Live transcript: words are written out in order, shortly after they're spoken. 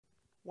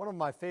One of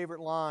my favorite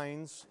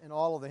lines in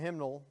all of the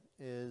hymnal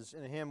is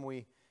in a hymn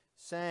we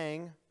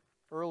sang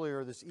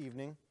earlier this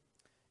evening.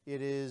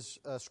 It is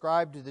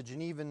ascribed to the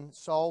Genevan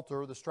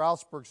Psalter, the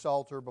Strasbourg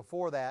Psalter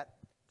before that,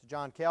 to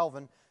John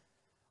Calvin.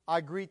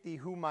 I greet thee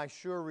who my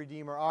sure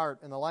Redeemer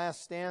art. And the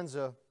last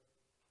stanza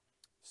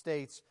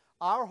states,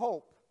 our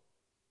hope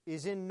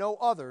is in no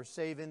other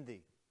save in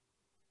thee.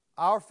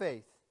 Our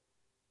faith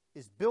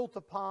is built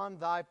upon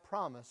thy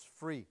promise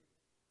free.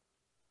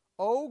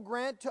 O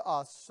grant to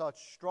us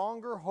such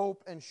stronger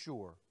hope and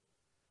sure,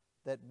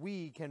 that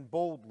we can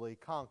boldly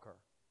conquer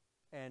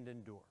and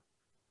endure.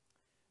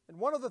 And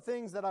one of the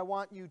things that I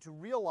want you to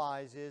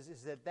realize is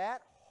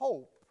that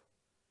hope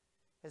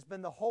has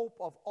been the hope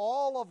of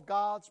all of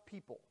God's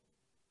people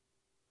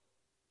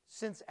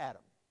since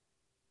Adam.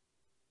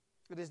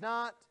 It is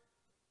not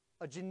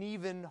a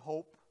Genevan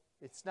hope.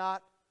 It's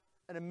not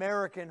an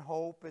American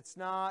hope. It's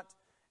not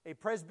a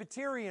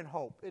Presbyterian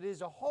hope. It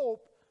is a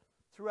hope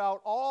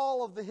throughout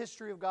all of the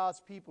history of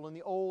God's people in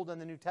the Old and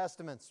the New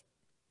Testaments.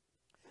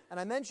 And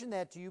I mention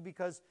that to you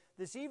because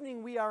this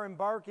evening we are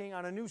embarking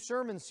on a new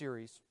sermon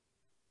series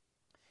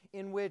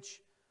in which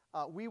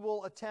we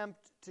will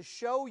attempt to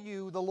show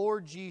you the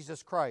Lord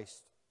Jesus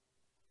Christ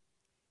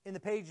in the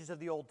pages of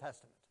the Old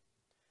Testament.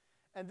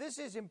 And this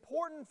is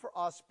important for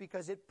us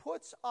because it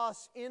puts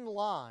us in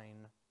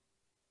line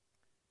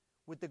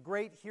with the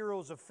great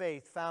heroes of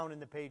faith found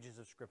in the pages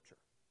of Scripture.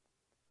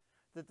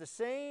 That the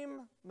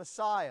same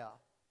Messiah,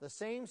 the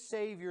same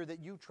Savior that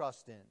you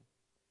trust in,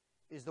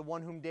 is the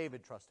one whom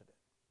David trusted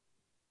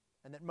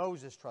in, and that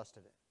Moses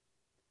trusted in,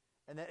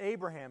 and that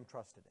Abraham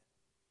trusted in.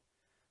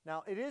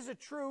 Now, it is a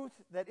truth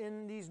that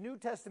in these New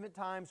Testament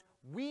times,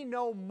 we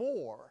know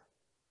more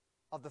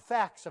of the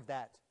facts of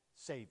that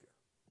Savior.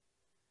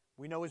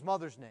 We know his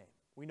mother's name.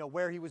 We know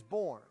where he was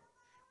born.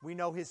 We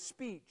know his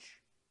speech.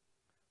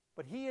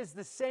 But he is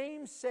the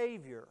same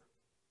Savior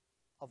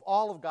of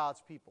all of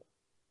God's people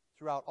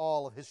throughout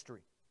all of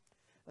history.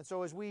 And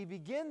so as we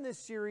begin this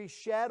series,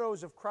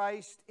 Shadows of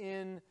Christ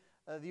in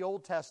the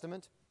Old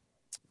Testament,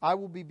 I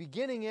will be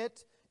beginning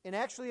it in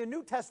actually a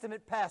New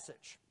Testament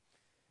passage.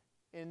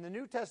 In the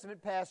New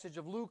Testament passage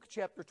of Luke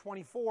chapter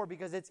 24,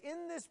 because it's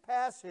in this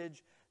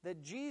passage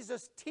that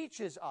Jesus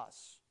teaches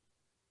us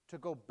to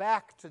go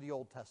back to the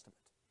Old Testament.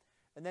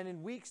 And then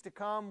in weeks to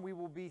come, we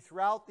will be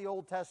throughout the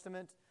Old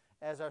Testament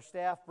as our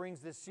staff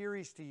brings this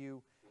series to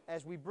you,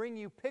 as we bring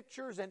you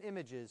pictures and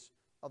images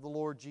of the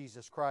Lord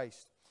Jesus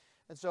Christ.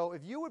 And so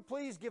if you would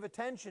please give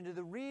attention to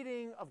the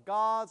reading of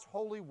God's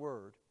holy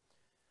word.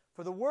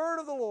 For the word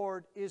of the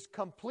Lord is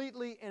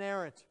completely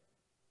inerrant.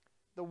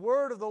 The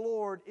word of the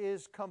Lord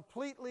is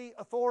completely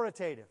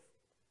authoritative.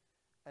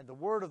 And the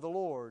word of the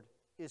Lord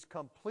is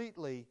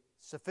completely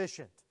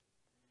sufficient.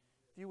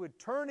 If you would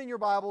turn in your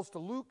Bibles to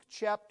Luke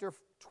chapter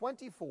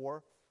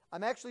 24,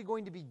 I'm actually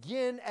going to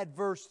begin at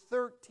verse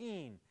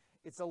 13.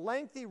 It's a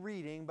lengthy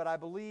reading, but I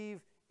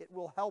believe it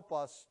will help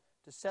us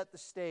to set the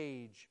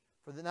stage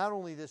for not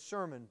only this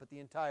sermon, but the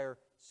entire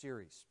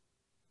series.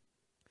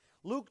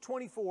 Luke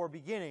 24,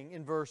 beginning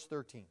in verse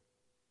 13.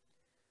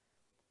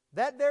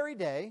 That very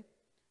day,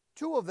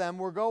 two of them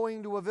were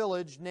going to a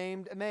village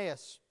named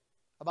Emmaus,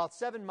 about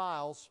 7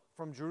 miles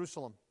from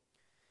Jerusalem.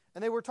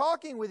 And they were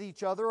talking with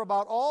each other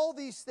about all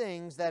these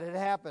things that had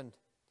happened.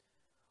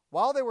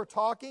 While they were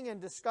talking and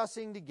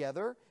discussing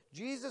together,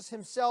 Jesus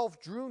himself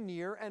drew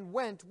near and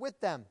went with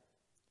them.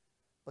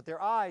 But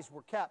their eyes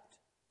were kept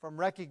from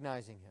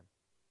recognizing him.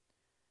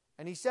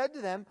 And he said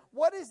to them,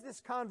 what is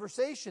this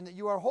conversation that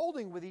you are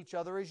holding with each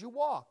other as you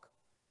walk?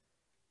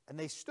 And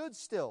they stood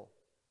still,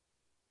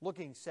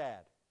 looking sad.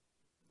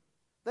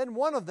 Then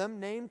one of them,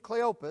 named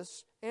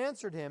Cleopas,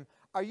 answered him,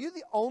 are you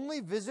the only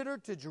visitor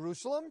to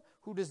Jerusalem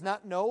who does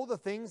not know the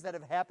things that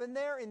have happened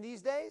there in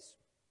these days?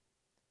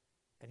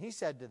 And he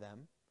said to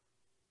them,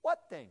 what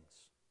things?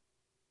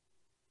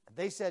 And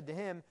they said to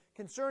him,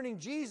 concerning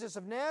Jesus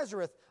of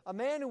Nazareth, a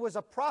man who was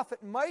a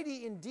prophet,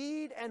 mighty in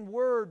deed and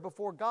word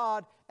before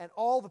God and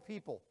all the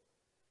people,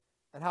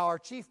 and how our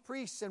chief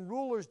priests and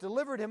rulers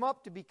delivered him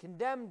up to be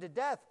condemned to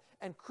death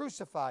and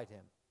crucified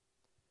him.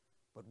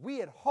 But we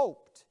had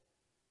hoped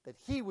that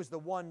he was the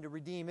one to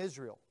redeem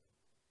Israel.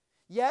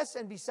 Yes,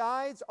 and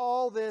besides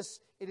all this,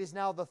 it is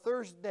now the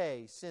third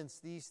day since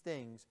these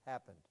things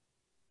happened.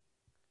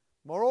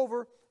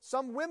 Moreover,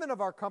 some women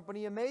of our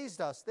company amazed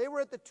us. They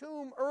were at the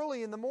tomb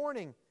early in the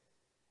morning,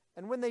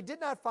 and when they did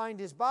not find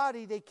his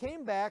body, they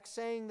came back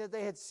saying that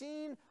they had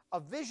seen a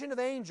vision of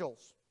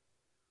angels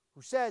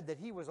who said that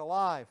he was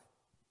alive.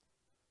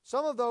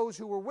 Some of those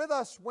who were with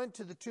us went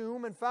to the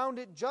tomb and found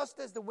it just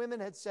as the women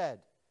had said,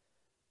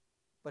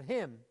 but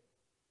him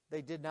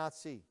they did not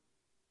see.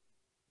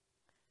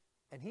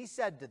 And he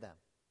said to them,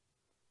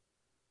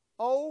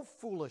 O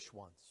foolish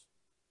ones,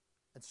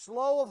 and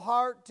slow of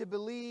heart to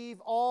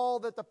believe all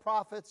that the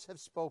prophets have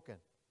spoken.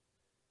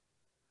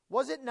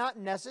 Was it not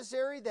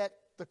necessary that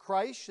the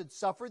Christ should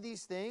suffer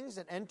these things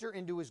and enter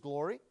into his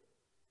glory?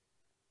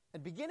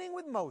 And beginning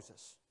with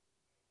Moses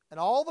and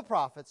all the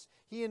prophets,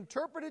 he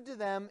interpreted to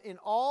them in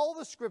all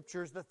the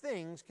Scriptures the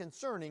things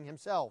concerning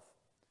himself.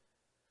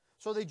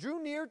 So they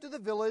drew near to the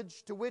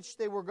village to which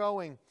they were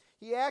going.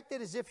 He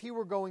acted as if he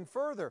were going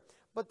further,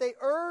 but they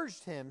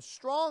urged him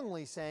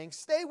strongly, saying,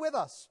 "Stay with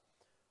us,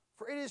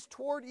 for it is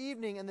toward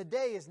evening, and the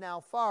day is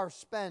now far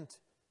spent."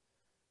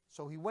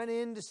 So he went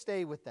in to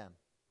stay with them.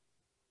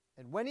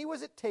 And when he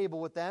was at table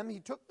with them, he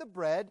took the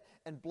bread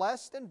and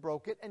blessed and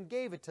broke it and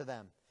gave it to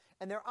them.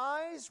 And their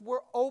eyes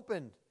were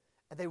opened,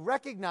 and they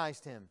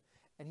recognized him,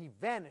 and he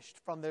vanished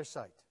from their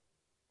sight.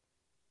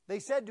 They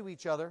said to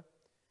each other,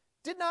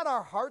 "Did not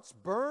our hearts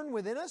burn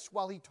within us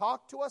while he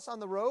talked to us on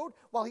the road,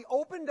 while he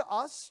opened to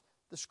us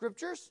the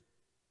Scriptures?"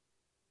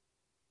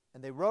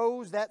 And they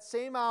rose that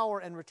same hour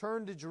and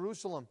returned to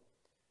Jerusalem.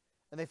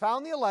 And they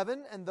found the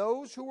 11 and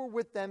those who were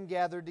with them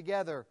gathered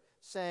together,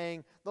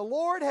 saying, "The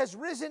Lord has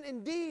risen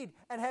indeed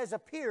and has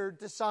appeared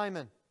to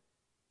Simon."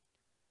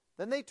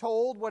 Then they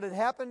told what had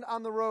happened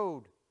on the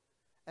road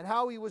and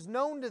how he was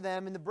known to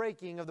them in the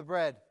breaking of the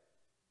bread.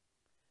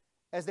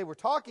 As they were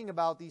talking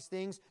about these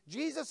things,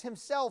 Jesus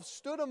himself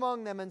stood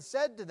among them and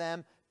said to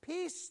them,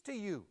 "Peace to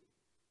you."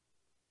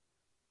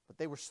 But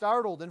they were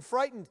startled and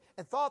frightened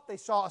and thought they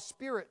saw a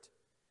spirit.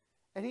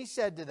 And he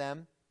said to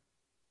them,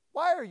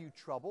 "Why are you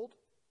troubled?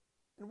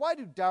 And why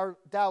do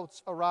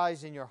doubts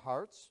arise in your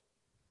hearts?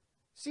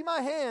 See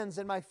my hands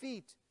and my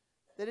feet,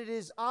 that it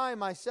is I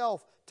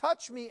myself.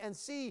 Touch me and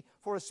see,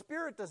 for a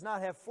spirit does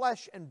not have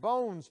flesh and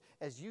bones,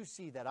 as you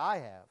see that I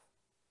have."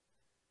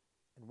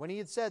 And when he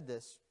had said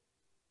this,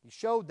 he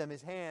showed them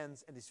his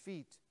hands and his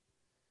feet.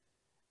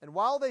 And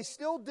while they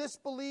still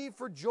disbelieved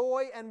for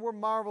joy and were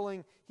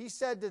marveling, he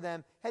said to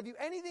them, "Have you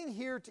anything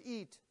here to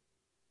eat?"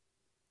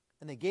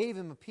 And they gave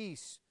him a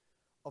piece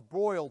of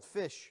broiled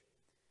fish,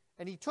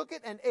 and he took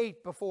it and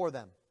ate before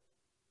them.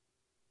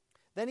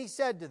 Then he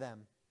said to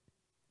them,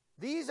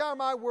 "These are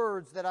my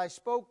words that I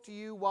spoke to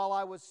you while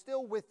I was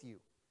still with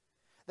you,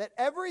 that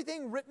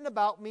everything written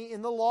about me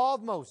in the law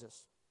of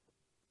Moses,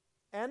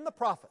 and the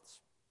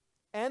prophets,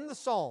 and the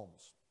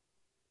Psalms,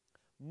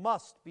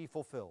 must be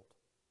fulfilled."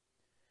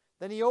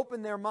 Then he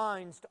opened their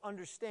minds to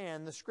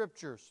understand the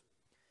Scriptures,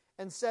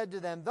 and said to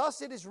them,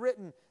 "Thus it is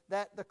written,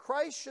 that the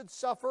Christ should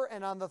suffer,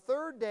 and on the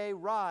third day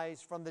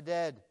rise from the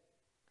dead,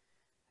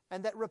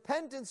 and that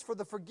repentance for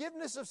the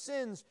forgiveness of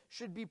sins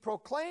should be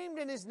proclaimed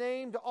in his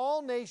name to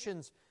all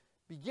nations,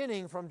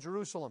 beginning from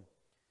Jerusalem.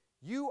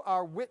 You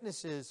are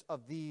witnesses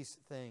of these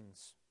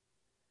things.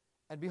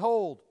 And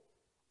behold,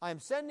 I am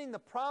sending the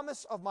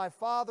promise of my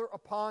Father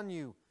upon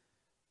you.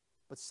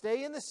 But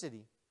stay in the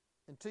city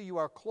until you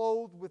are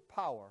clothed with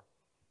power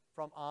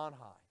from on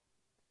high."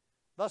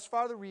 Thus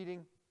far the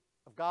reading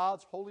of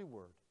God's holy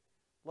word.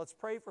 Let's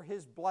pray for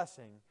his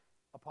blessing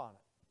upon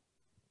it.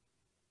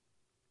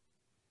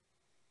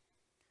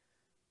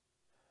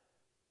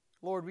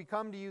 Lord, we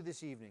come to you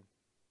this evening,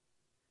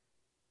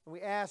 and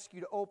we ask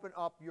you to open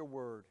up your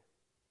word.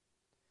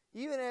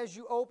 Even as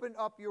you opened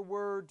up your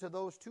word to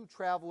those two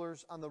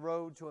travelers on the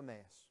road to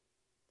Emmaus,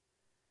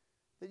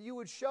 that you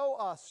would show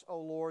us, O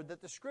Lord,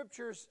 that the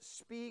Scriptures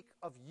speak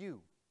of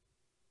you.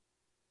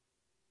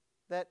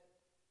 That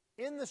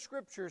in the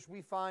Scriptures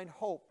we find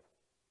hope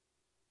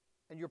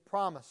and your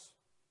promise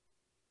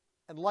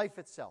and life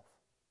itself.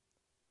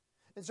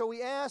 And so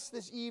we ask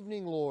this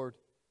evening, Lord,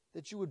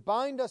 that you would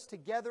bind us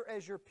together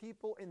as your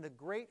people in the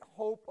great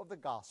hope of the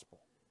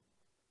gospel.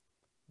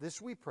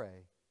 This we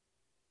pray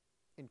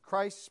in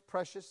Christ's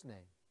precious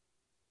name.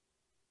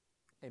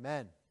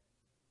 Amen.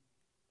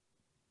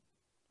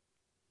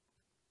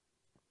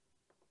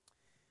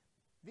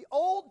 The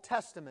Old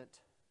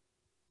Testament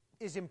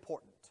is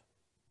important.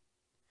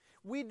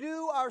 We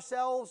do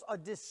ourselves a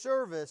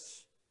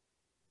disservice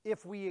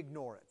if we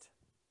ignore it.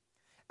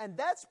 And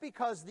that's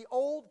because the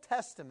Old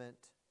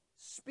Testament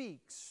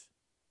speaks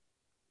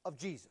of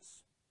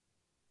Jesus.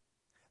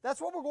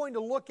 That's what we're going to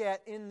look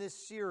at in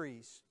this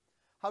series,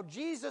 how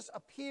Jesus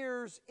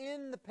appears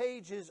in the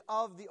pages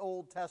of the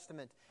Old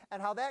Testament,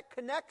 and how that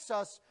connects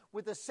us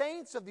with the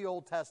saints of the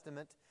Old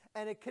Testament,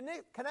 and it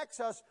connects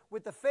us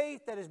with the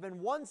faith that has been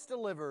once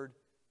delivered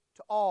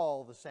to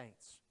all the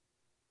saints.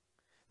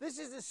 This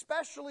is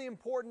especially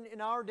important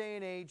in our day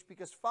and age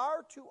because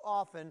far too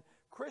often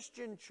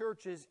Christian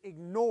churches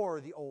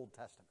ignore the Old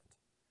Testament.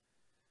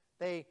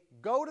 They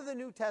go to the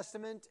New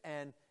Testament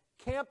and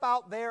camp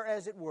out there,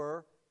 as it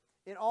were,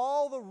 in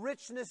all the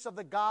richness of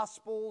the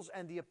Gospels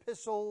and the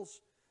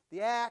epistles,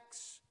 the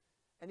Acts,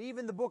 and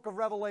even the book of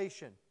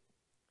Revelation,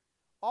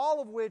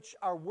 all of which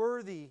are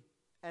worthy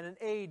and an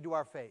aid to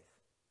our faith.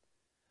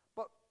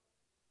 But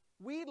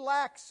we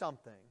lack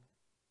something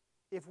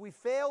if we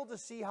fail to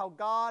see how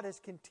God has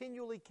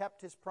continually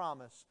kept his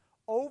promise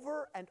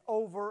over and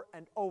over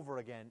and over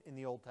again in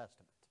the Old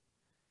Testament.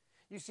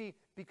 You see,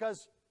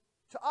 because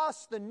to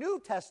us the New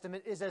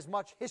Testament is as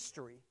much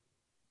history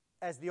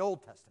as the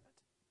Old Testament.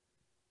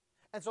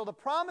 And so the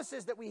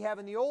promises that we have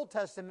in the Old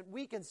Testament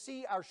we can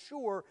see are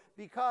sure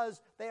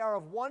because they are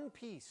of one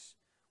piece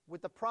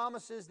with the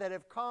promises that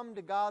have come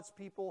to God's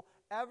people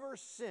ever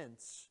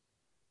since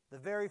the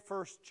very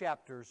first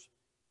chapters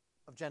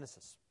of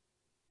Genesis.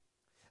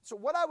 So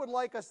what I would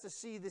like us to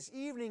see this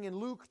evening in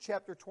Luke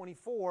chapter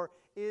 24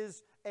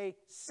 is a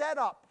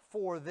setup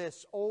for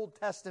this Old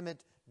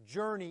Testament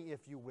journey,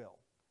 if you will.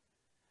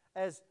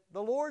 As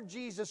the Lord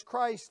Jesus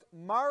Christ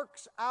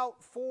marks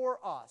out for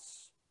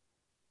us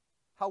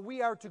how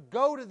we are to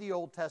go to the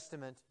Old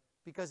Testament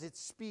because it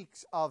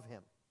speaks of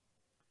Him.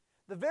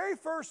 The very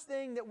first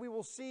thing that we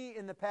will see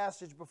in the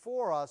passage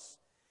before us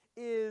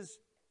is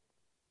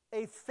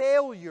a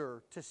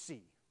failure to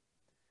see.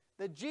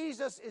 That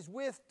Jesus is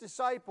with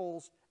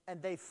disciples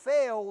and they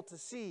fail to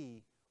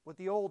see what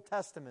the Old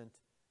Testament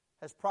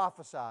has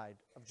prophesied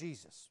of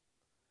Jesus.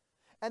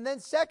 And then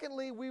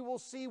secondly, we will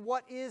see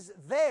what is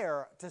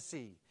there to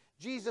see.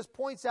 Jesus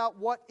points out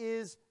what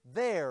is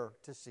there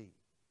to see.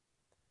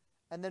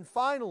 And then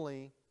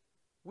finally,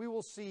 we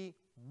will see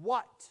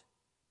what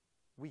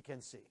we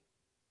can see.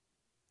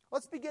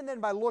 Let's begin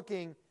then by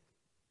looking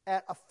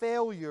at a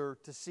failure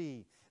to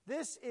see.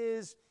 This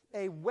is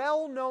a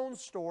well-known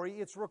story.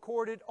 It's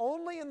recorded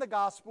only in the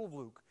Gospel of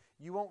Luke.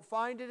 You won't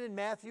find it in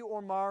Matthew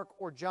or Mark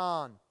or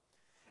John.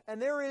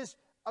 And there is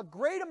a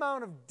great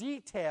amount of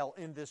detail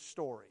in this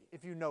story,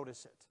 if you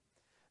notice it.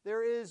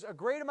 There is a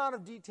great amount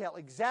of detail,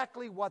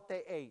 exactly what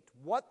they ate,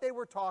 what they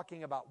were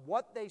talking about,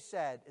 what they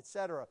said,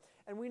 etc.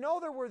 And we know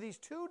there were these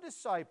two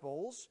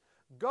disciples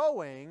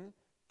going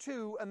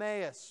to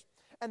Emmaus.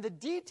 And the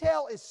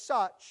detail is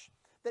such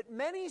that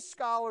many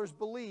scholars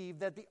believe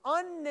that the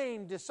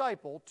unnamed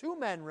disciple, two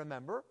men,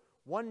 remember,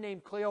 one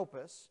named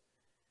Cleopas,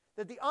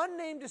 that the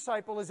unnamed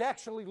disciple is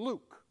actually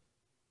Luke,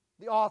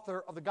 the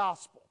author of the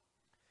Gospel.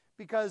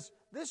 Because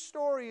this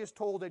story is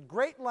told at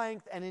great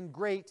length and in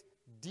great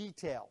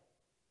detail.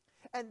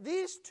 And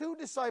these two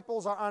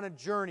disciples are on a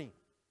journey.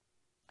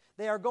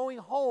 They are going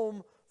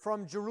home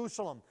from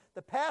Jerusalem.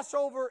 The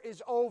Passover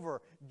is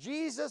over.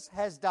 Jesus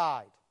has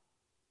died.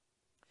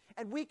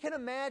 And we can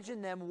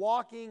imagine them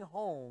walking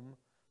home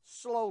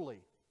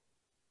slowly,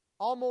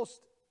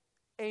 almost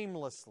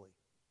aimlessly.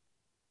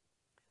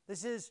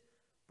 This is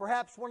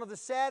perhaps one of the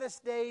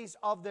saddest days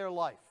of their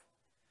life.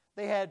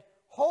 They had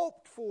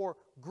hoped for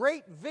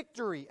great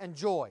victory and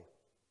joy.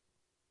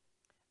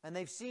 And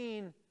they've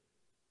seen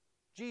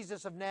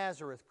Jesus of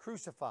Nazareth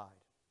crucified,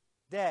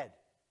 dead,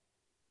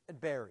 and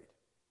buried.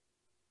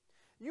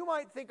 You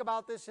might think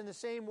about this in the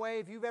same way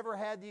if you've ever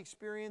had the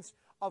experience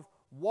of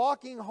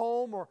walking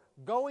home or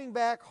going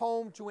back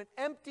home to an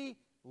empty,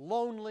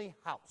 lonely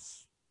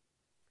house.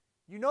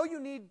 You know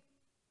you need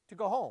to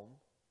go home,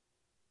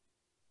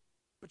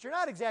 but you're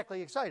not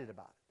exactly excited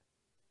about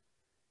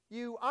it.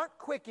 You aren't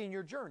quick in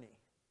your journey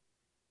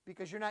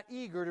because you're not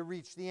eager to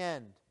reach the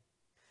end.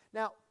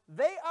 Now,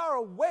 they are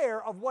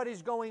aware of what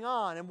is going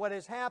on and what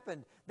has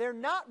happened. They're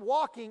not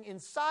walking in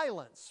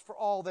silence for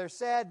all their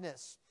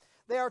sadness.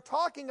 They are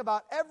talking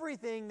about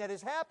everything that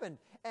has happened.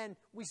 And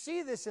we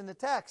see this in the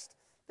text.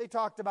 They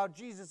talked about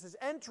Jesus'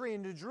 entry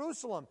into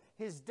Jerusalem,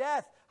 His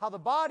death, how the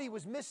body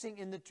was missing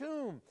in the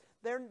tomb.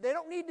 They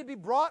don't need to be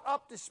brought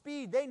up to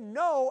speed. They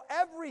know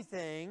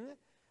everything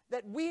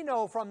that we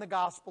know from the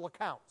gospel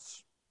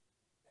accounts.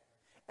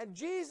 And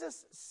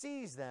Jesus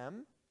sees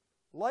them,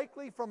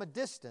 likely from a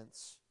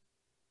distance,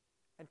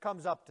 and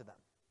comes up to them.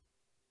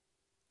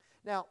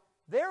 Now,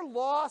 they're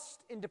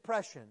lost in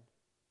depression,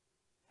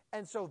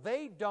 and so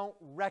they don't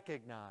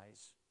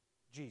recognize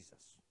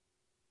Jesus.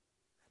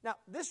 Now,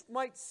 this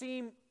might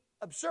seem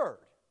absurd.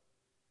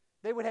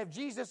 They would have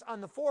Jesus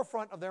on the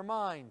forefront of their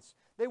minds.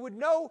 They would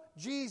know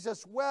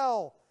Jesus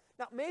well.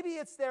 Now, maybe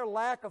it's their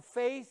lack of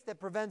faith that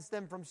prevents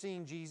them from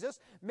seeing Jesus.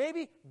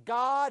 Maybe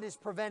God is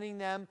preventing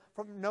them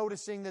from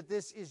noticing that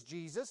this is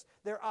Jesus.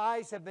 Their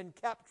eyes have been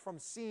kept from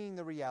seeing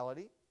the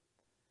reality.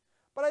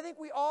 But I think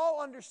we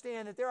all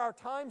understand that there are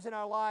times in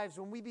our lives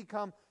when we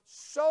become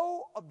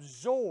so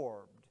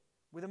absorbed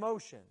with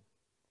emotion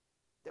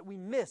that we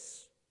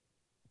miss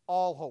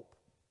all hope.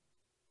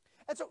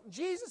 And so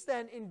Jesus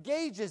then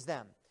engages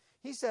them.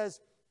 He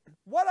says,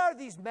 what are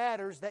these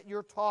matters that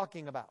you're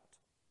talking about?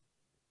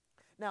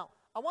 Now,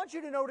 I want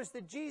you to notice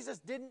that Jesus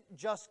didn't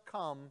just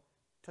come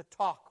to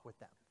talk with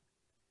them.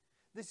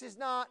 This is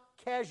not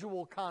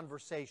casual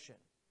conversation.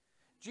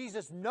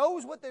 Jesus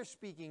knows what they're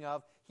speaking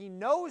of. He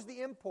knows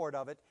the import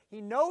of it.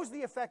 He knows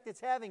the effect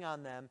it's having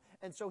on them.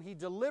 And so He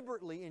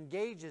deliberately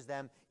engages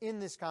them in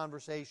this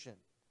conversation.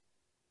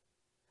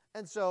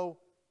 And so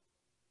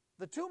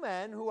the two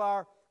men who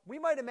are, we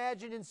might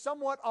imagine, in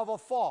somewhat of a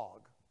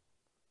fog,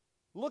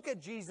 look at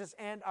Jesus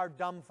and are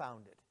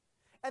dumbfounded.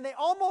 And they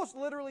almost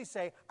literally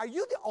say, are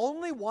you the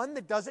only one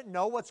that doesn't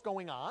know what's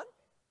going on?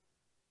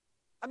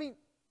 I mean,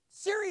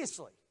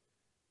 seriously.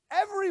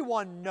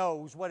 Everyone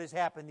knows what has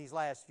happened these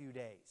last few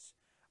days.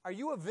 Are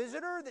you a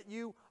visitor that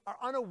you are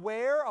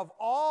unaware of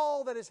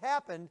all that has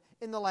happened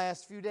in the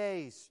last few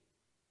days?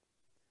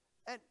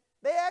 And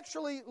they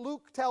actually,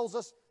 Luke tells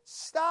us,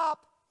 stop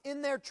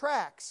in their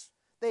tracks.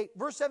 They,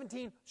 verse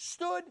 17,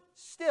 stood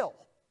still.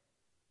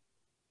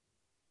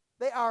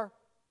 They are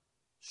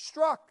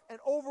struck and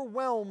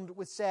overwhelmed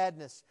with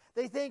sadness.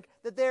 They think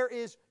that there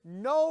is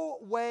no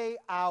way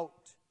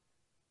out.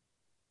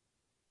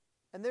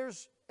 And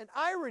there's an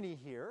irony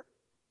here,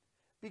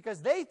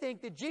 because they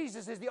think that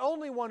Jesus is the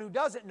only one who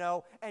doesn't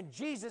know, and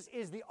Jesus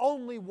is the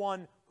only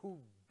one who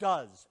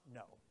does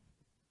know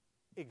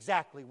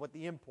exactly what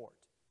the import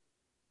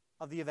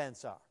of the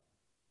events are.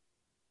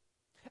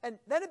 And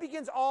then it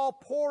begins all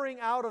pouring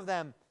out of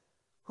them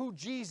who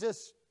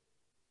Jesus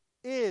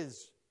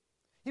is.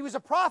 He was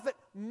a prophet,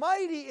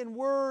 mighty in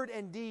word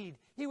and deed.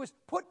 He was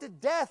put to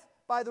death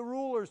by the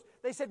rulers.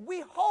 They said,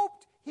 we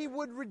hoped he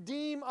would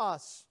redeem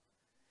us.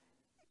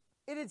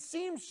 It had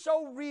seemed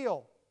so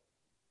real,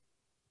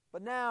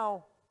 but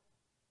now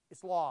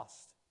it's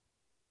lost.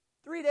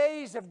 3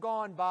 days have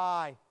gone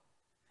by,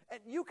 and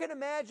you can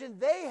imagine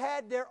they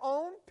had their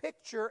own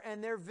picture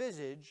and their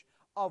visage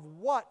of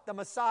what the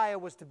Messiah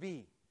was to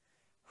be,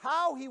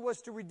 how he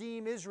was to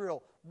redeem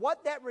Israel,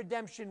 what that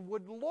redemption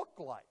would look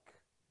like.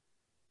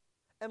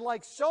 And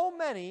like so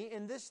many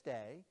in this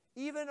day,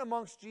 even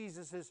amongst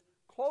Jesus'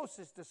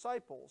 closest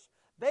disciples,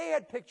 they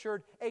had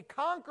pictured a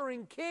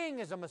conquering king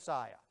as a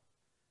Messiah.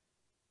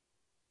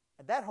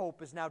 And that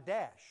hope is now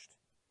dashed.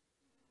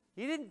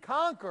 He didn't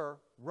conquer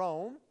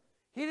Rome.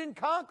 He didn't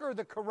conquer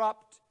the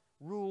corrupt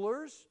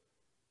rulers.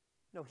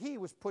 No, he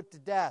was put to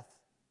death.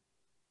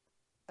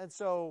 And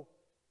so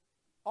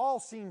all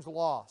seems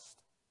lost.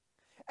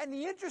 And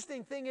the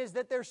interesting thing is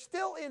that they're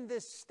still in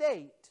this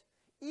state,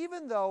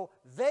 even though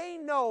they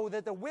know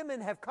that the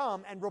women have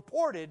come and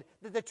reported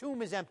that the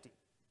tomb is empty.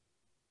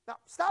 Now,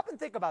 stop and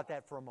think about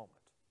that for a moment.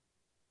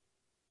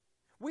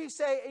 We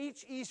say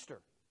each Easter,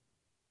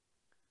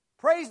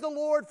 praise the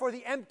Lord for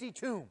the empty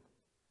tomb.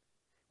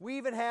 We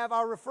even have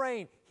our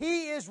refrain,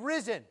 He is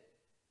risen.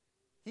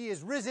 He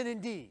is risen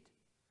indeed.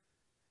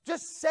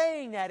 Just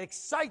saying that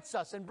excites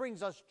us and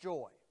brings us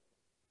joy.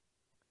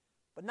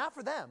 But not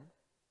for them.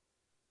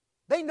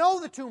 They know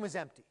the tomb is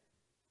empty.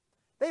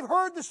 They've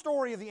heard the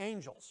story of the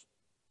angels.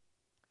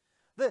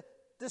 The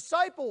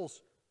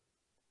disciples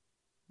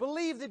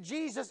believe that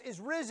Jesus is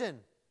risen.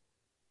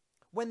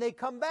 When they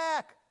come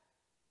back,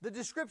 the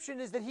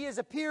description is that he has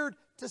appeared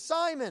to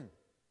Simon.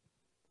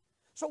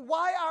 So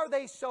why are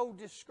they so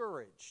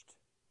discouraged?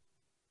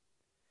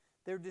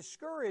 They're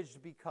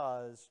discouraged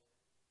because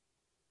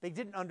they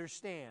didn't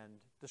understand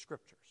the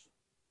Scriptures.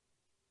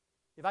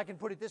 If I can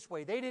put it this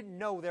way, they didn't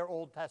know their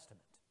Old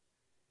Testament.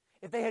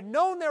 If they had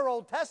known their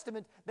Old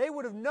Testament, they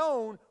would have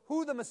known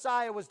who the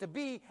Messiah was to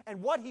be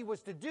and what he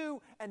was to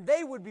do, and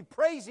they would be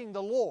praising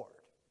the Lord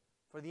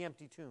for the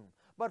empty tomb.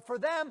 But for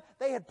them,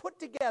 they had put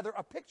together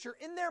a picture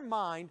in their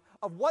mind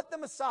of what the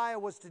Messiah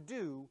was to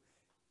do,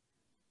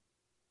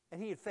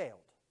 and he had failed.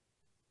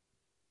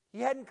 He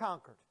hadn't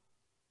conquered.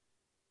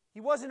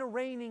 He wasn't a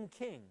reigning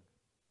king.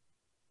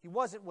 He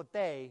wasn't what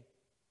they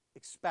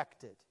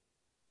expected.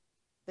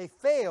 They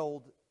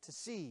failed to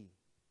see.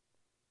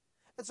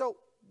 And so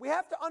we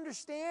have to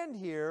understand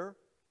here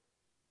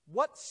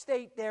what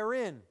state they're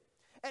in.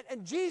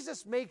 And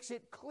Jesus makes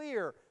it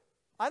clear.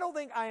 I don't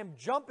think I am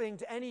jumping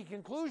to any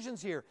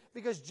conclusions here,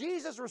 because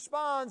Jesus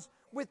responds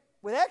with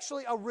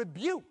actually a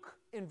rebuke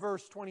in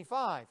verse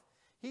 25.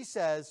 He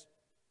says,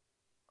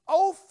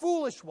 O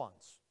foolish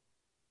ones,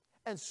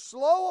 and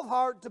slow of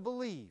heart to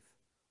believe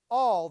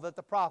all that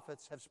the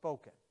prophets have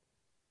spoken.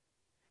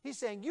 He's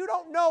saying, you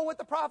don't know what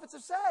the prophets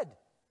have said.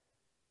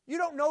 You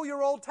don't know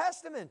your Old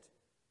Testament.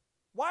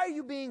 Why are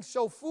you being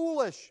so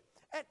foolish?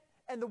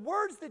 And the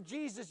words that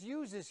Jesus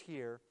uses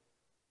here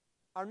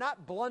are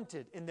not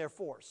blunted in their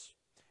force.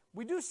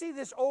 We do see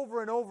this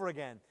over and over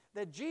again,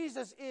 that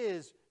Jesus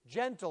is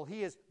gentle,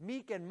 he is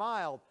meek and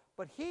mild,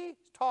 but he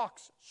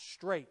talks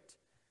straight.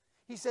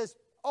 He says,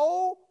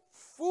 "O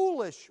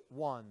foolish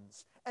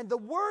ones." And the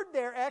word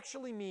there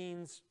actually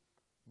means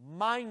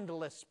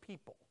mindless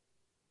people,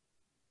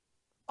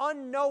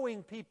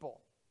 unknowing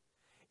people.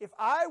 If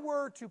I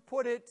were to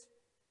put it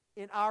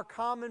in our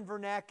common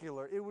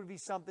vernacular, it would be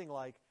something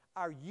like,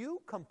 are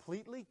you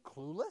completely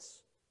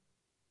clueless?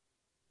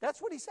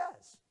 That's what he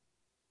says.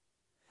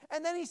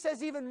 And then he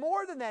says even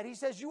more than that. He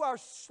says, you are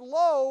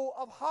slow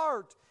of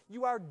heart.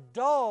 You are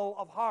dull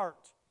of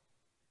heart.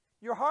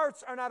 Your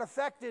hearts are not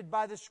affected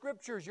by the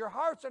Scriptures. Your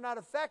hearts are not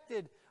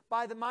affected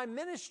by my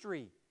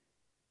ministry.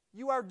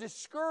 You are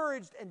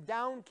discouraged and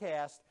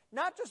downcast,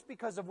 not just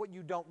because of what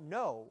you don't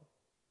know,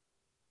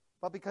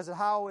 but because of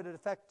how it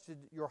affected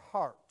your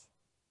heart.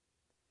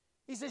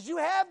 He says, you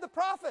have the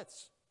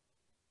prophets.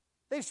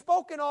 They've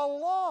spoken all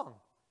along.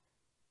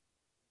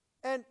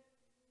 And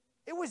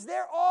it was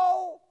there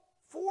all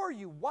for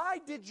you. Why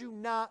did you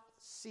not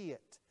see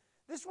it?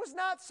 This was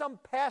not some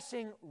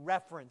passing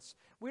reference.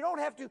 We don't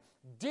have to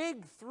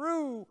dig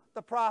through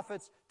the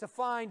prophets to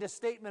find a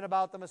statement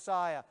about the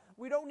Messiah.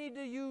 We don't need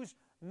to use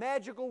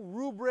magical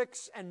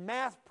rubrics and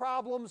math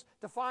problems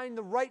to find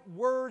the right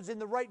words in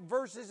the right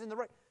verses in the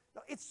right...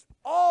 No, it's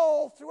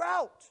all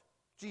throughout,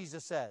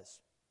 Jesus says.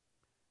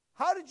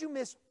 How did you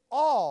miss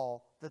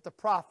all that the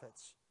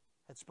prophets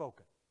had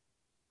spoken?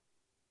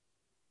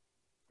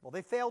 Well,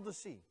 they failed to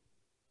see.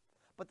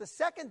 But the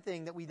second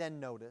thing that we then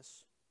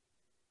notice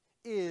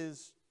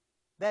is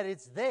that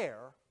it's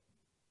there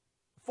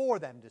for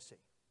them to see.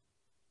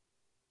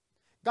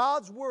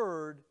 God's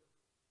Word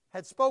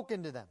had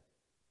spoken to them.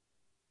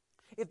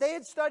 If they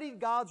had studied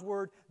God's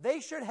Word, they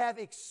should have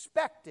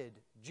expected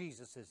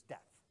Jesus' death.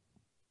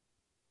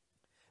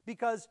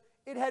 Because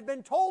it had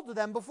been told to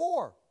them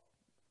before.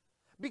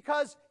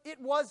 Because it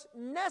was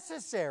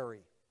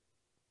necessary.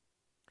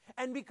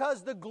 And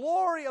because the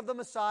glory of the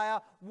Messiah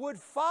would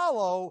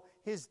follow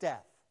his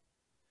death.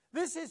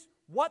 This is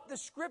what the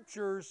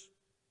Scriptures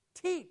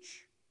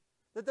teach.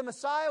 That the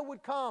Messiah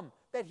would come,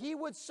 that he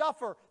would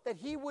suffer, that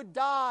he would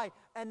die,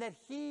 and that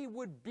he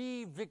would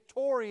be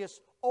victorious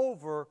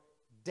over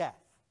death.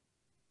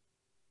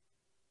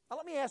 Now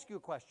let me ask you a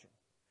question.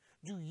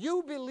 Do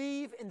you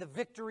believe in the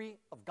victory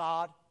of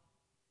God?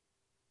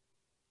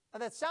 Now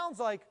that sounds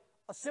like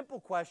a simple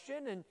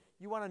question, and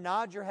you want to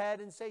nod your head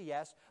and say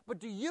yes, but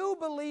do you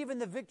believe in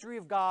the victory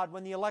of God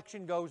when the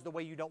election goes the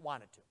way you don't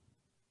want it to?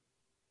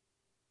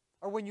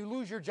 Or when you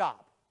lose your job?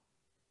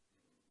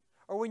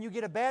 Or when you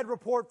get a bad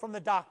report from the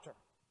doctor?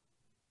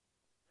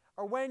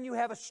 Or when you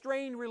have a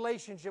strained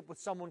relationship with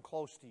someone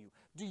close to you?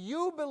 Do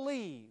you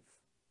believe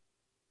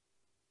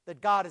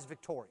that God is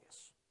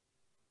victorious?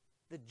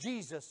 That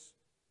Jesus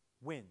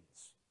wins?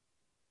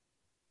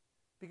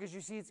 Because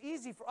you see, it's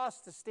easy for us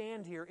to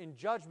stand here in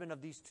judgment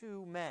of these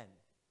two men,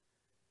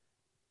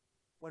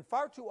 when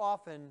far too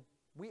often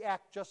we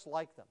act just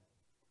like them.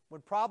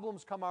 When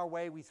problems come our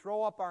way, we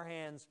throw up our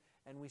hands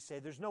and we say,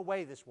 there's no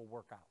way this will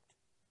work out.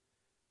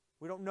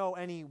 We don't know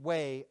any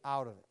way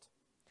out of it.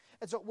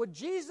 And so what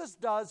Jesus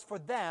does for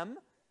them,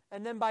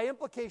 and then by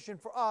implication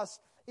for us,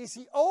 is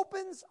he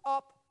opens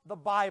up the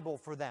Bible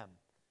for them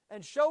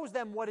and shows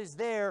them what is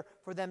there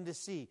for them to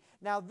see.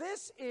 Now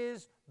this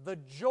is the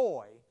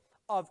joy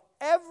of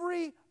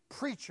every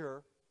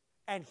preacher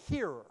and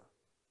hearer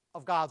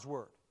of God's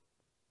Word.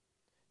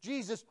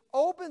 Jesus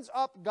opens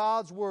up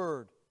God's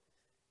Word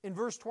in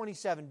verse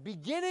 27.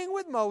 Beginning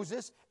with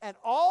Moses and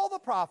all the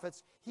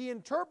prophets, he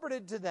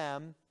interpreted to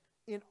them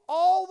in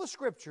all the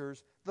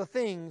Scriptures the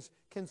things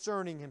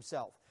concerning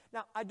himself.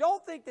 Now, I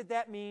don't think that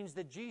that means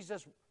that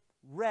Jesus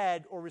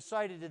read or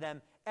recited to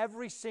them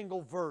every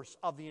single verse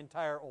of the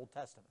entire Old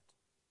Testament.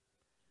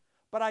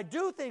 But I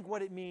do think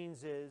what it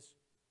means is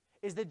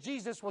that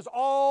Jesus was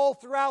all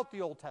throughout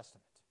the Old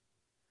Testament.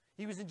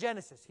 He was in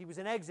Genesis, he was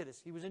in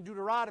Exodus, he was in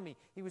Deuteronomy,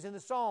 he was in the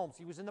Psalms,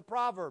 he was in the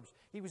Proverbs,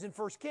 he was in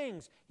 1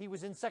 Kings, he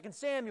was in 2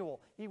 Samuel,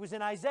 he was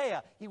in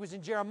Isaiah, he was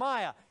in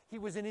Jeremiah, he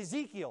was in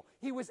Ezekiel.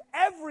 He was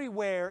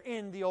everywhere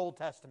in the Old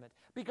Testament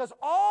because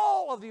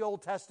all of the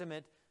Old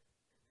Testament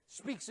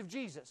speaks of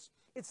Jesus.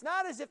 It's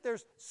not as if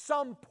there's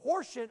some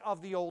portion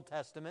of the Old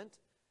Testament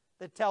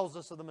that tells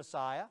us of the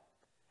Messiah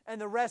and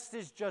the rest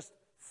is just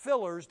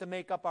fillers to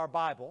make up our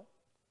Bible.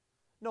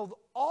 No,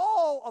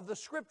 all of the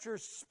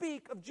Scriptures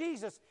speak of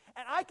Jesus.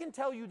 And I can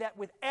tell you that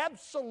with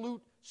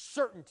absolute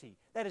certainty.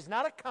 That is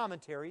not a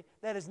commentary.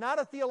 That is not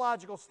a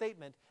theological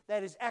statement.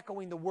 That is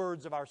echoing the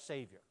words of our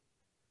Savior.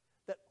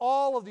 That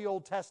all of the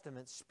Old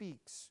Testament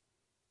speaks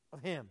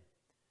of him.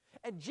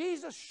 And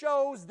Jesus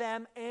shows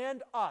them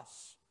and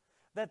us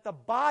that the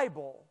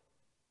Bible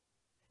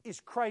is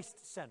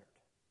Christ-centered.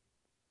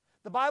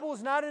 The Bible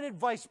is not an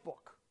advice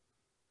book.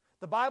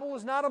 The Bible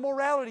is not a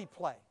morality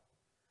play.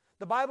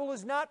 The Bible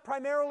is not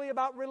primarily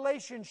about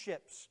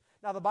relationships.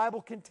 Now, the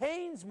Bible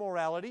contains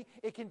morality.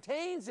 It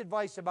contains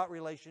advice about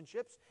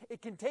relationships.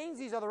 It contains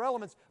these other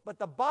elements. But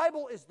the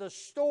Bible is the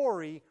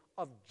story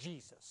of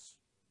Jesus.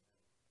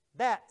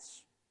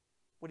 That's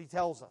what he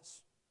tells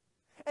us.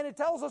 And it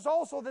tells us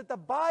also that the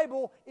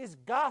Bible is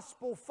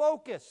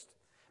gospel-focused.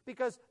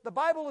 Because the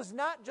Bible is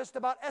not just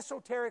about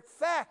esoteric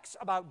facts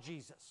about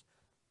Jesus.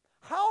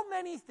 How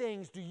many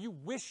things do you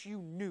wish you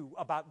knew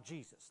about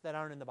Jesus that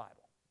aren't in the Bible?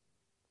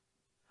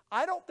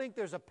 I don't think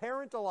there's a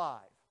parent alive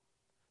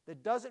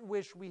that doesn't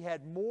wish we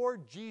had more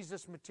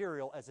Jesus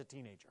material as a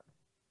teenager.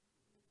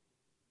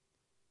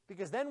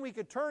 Because then we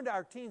could turn to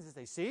our teens and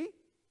say, see,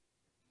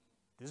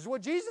 this is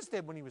what Jesus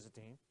did when he was a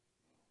teen.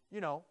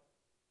 You know,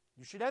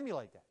 you should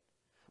emulate that.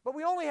 But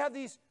we only have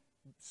these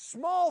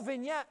small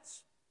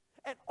vignettes.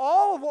 And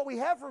all of what we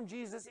have from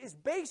Jesus is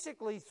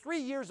basically 3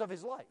 years of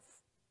his life,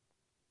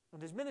 of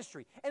his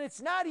ministry. And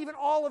it's not even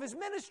all of his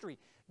ministry.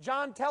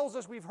 John tells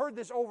us, we've heard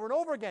this over and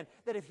over again,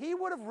 that if he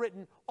would have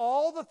written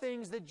all the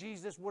things that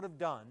Jesus would have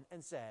done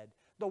and said,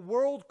 the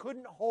world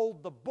couldn't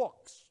hold the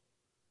books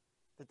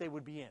that they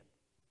would be in.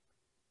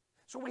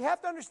 So we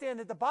have to understand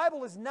that the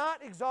Bible is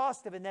not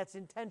exhaustive, and that's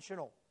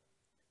intentional.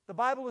 The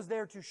Bible is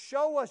there to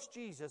show us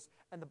Jesus,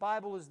 and the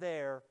Bible is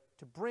there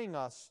to bring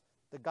us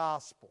the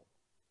gospel.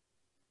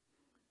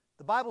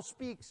 The Bible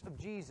speaks of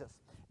Jesus.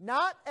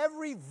 Not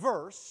every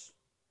verse.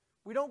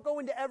 We don't go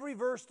into every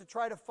verse to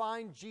try to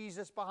find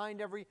Jesus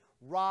behind every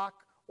rock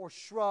or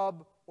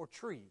shrub or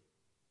tree.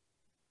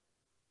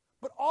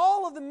 But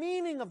all of the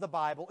meaning of the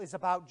Bible is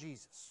about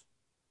Jesus.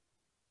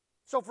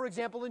 So, for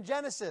example, in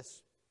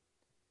Genesis,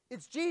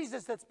 it's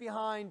Jesus that's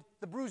behind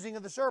the bruising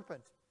of the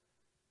serpent,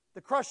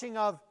 the crushing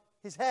of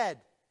his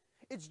head.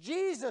 It's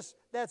Jesus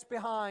that's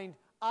behind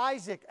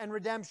Isaac and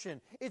redemption.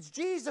 It's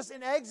Jesus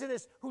in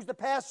Exodus who's the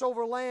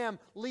Passover lamb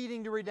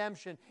leading to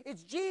redemption.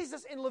 It's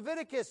Jesus in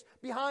Leviticus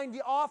behind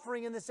the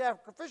offering and the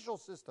sacrificial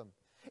system.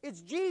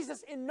 It's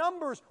Jesus in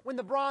Numbers when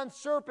the bronze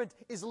serpent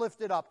is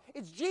lifted up.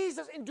 It's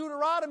Jesus in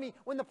Deuteronomy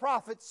when the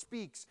prophet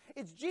speaks.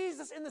 It's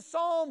Jesus in the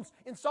Psalms,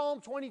 in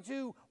Psalm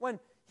 22 when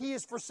he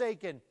is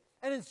forsaken.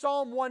 And in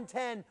Psalm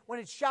 110 when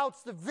it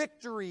shouts the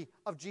victory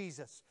of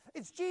Jesus.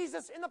 It's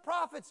Jesus in the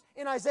prophets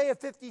in Isaiah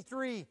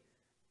 53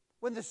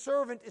 when the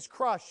servant is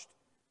crushed.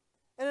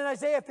 And in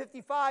Isaiah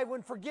 55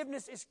 when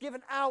forgiveness is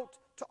given out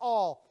to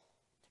all.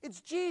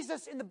 It's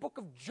Jesus in the book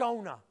of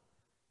Jonah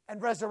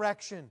and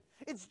resurrection.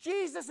 It's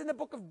Jesus in the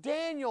book of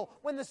Daniel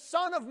when the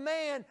Son of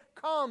Man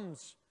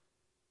comes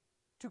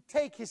to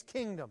take his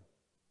kingdom.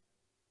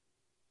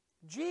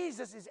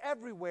 Jesus is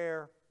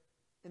everywhere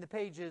in the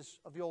pages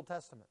of the Old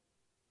Testament.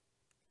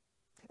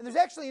 And there's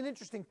actually an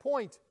interesting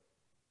point.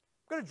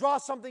 I'm going to draw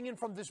something in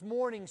from this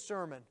morning's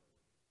sermon.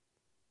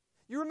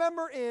 You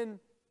remember in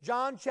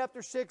John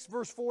chapter 6,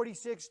 verse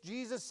 46,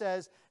 Jesus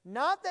says,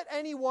 "Not that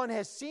anyone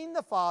has seen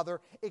the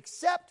Father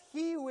except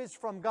he who is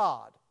from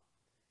God.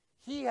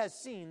 He has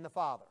seen the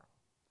Father."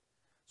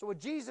 So what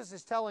Jesus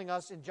is telling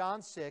us in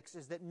John 6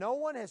 is that no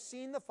one has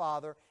seen the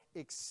Father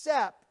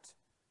except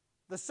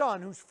the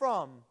Son who's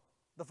from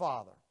the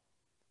Father.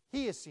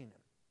 He has seen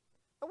him.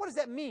 Now what does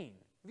that mean?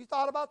 Have you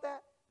thought about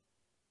that?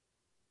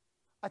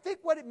 I think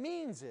what it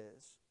means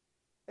is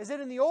that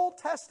in the Old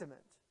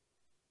Testament,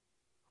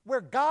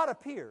 where God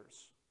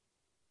appears,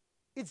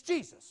 it's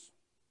Jesus.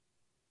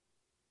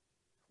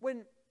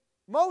 When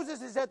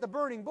Moses is at the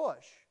burning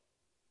bush,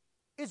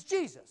 it's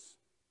Jesus.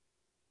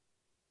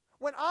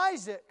 When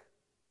Isaac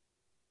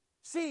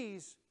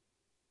sees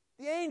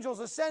the angels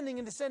ascending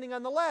and descending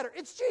on the ladder,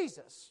 it's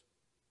Jesus.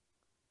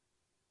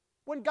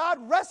 When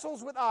God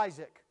wrestles with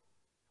Isaac,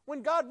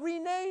 when God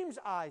renames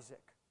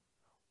Isaac,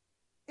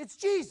 it's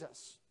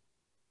Jesus.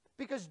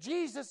 Because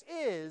Jesus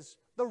is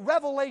the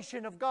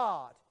revelation of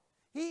God.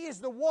 He is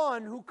the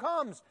one who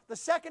comes, the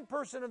second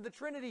person of the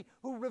Trinity,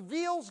 who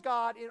reveals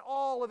God in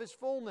all of his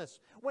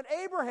fullness. When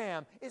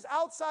Abraham is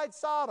outside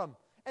Sodom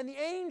and the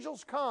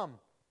angels come,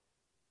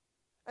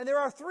 and there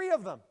are 3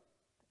 of them,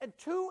 and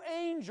 2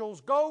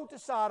 angels go to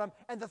Sodom,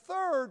 and the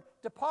third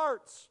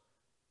departs.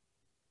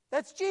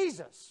 That's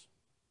Jesus.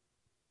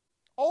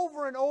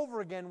 Over and over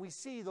again, we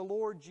see the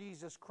Lord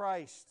Jesus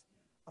Christ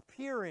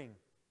appearing,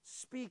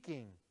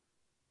 speaking,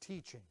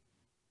 teaching.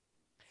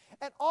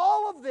 And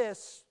all of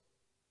this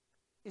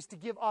is to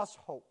give us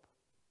hope.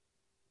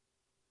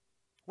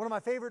 One of my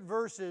favorite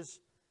verses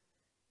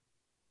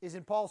is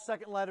in Paul's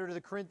second letter to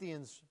the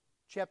Corinthians,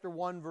 chapter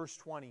 1, verse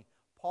 20.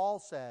 Paul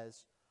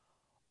says,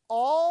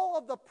 "All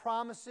of the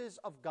promises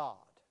of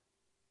God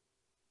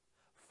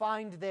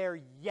find their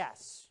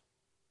yes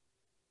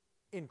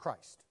in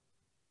Christ."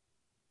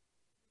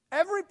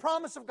 Every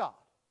promise of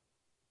God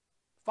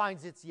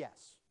finds its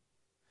yes.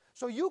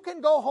 So you can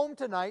go home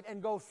tonight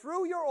and go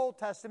through your Old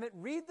Testament,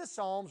 read the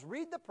Psalms,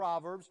 read the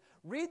Proverbs,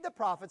 read the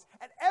prophets,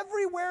 and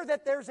everywhere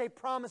that there's a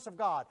promise of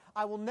God,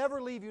 I will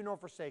never leave you nor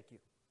forsake you.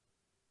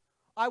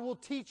 I will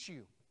teach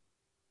you.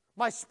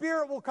 My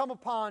Spirit will come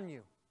upon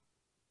you.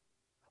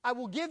 I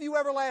will give you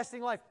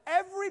everlasting life.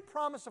 Every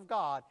promise of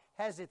God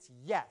has its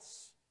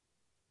yes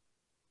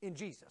in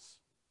Jesus.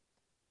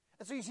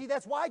 And so you see,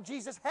 that's why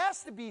Jesus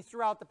has to be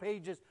throughout the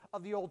pages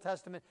of the Old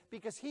Testament,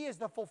 because he is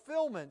the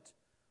fulfillment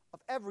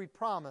of every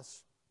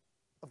promise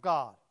of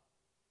God.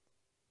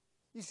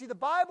 You see, the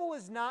Bible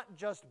is not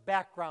just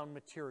background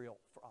material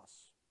for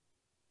us.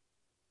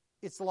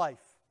 It's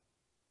life.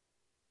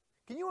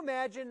 Can you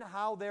imagine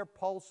how their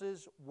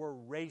pulses were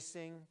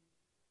racing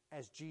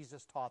as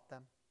Jesus taught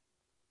them?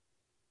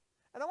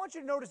 And I want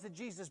you to notice that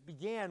Jesus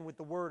began with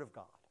the Word of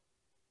God.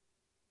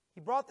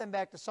 He brought them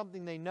back to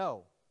something they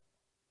know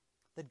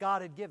that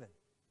God had given.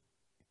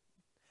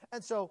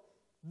 And so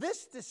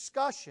this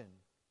discussion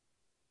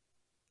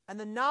and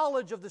the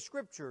knowledge of the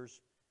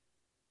Scriptures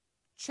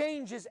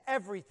changes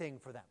everything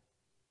for them.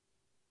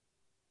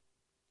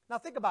 Now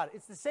think about it.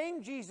 It's the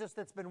same Jesus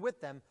that's been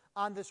with them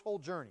on this whole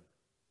journey.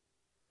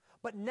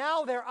 But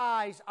now their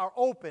eyes are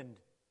opened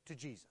to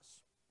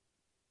Jesus.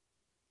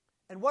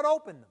 And what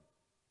opened them?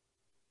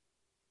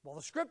 Well,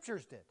 the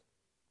Scriptures did.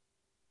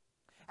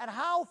 And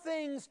how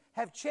things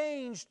have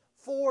changed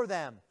for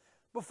them.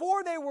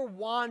 Before they were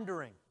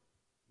wandering.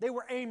 They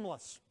were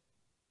aimless.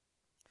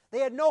 They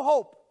had no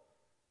hope,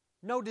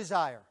 no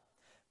desire.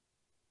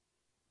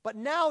 But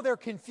now their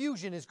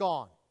confusion is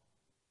gone.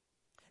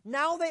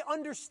 Now they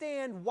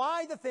understand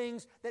why the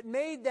things that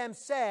made them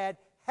sad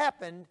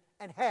happened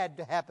and had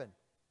to happen.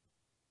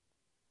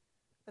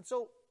 And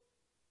so,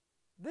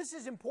 this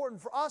is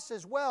important for us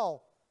as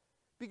well,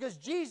 because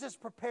Jesus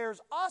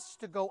prepares us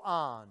to go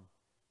on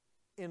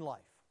in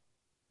life.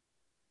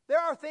 There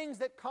are things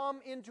that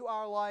come into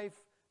our life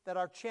that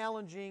are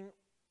challenging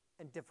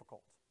and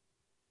difficult.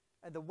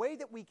 And the way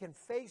that we can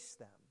face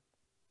them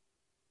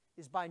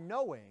is by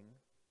knowing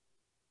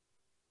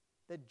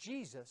that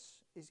Jesus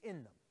is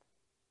in them,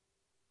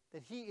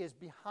 that He is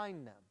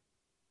behind them,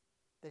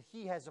 that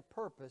He has a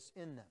purpose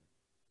in them.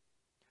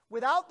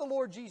 Without the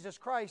Lord Jesus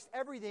Christ,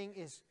 everything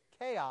is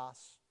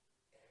chaos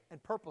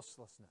and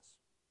purposelessness.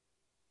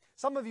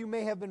 Some of you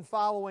may have been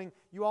following.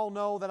 You all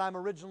know that I'm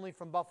originally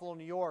from Buffalo,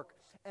 New York.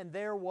 And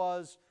there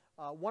was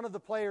one of the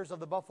players of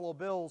the Buffalo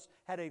Bills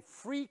had a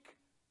freak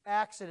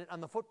accident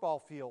on the football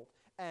field.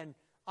 And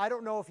I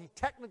don't know if he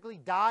technically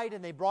died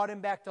and they brought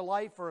him back to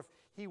life, or if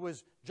he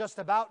was just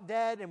about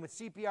dead, and with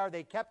CPR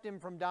they kept him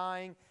from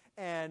dying.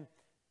 And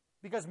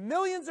because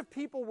millions of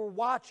people were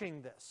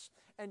watching this.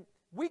 And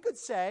we could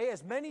say,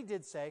 as many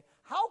did say,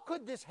 how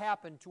could this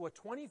happen to a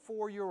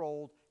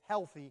 24-year-old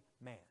healthy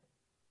man?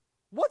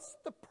 What's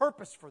the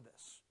purpose for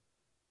this?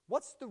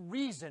 What's the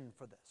reason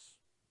for this?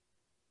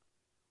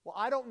 Well,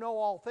 I don't know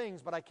all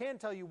things, but I can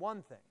tell you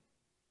one thing.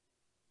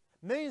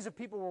 Millions of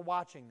people were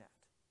watching that.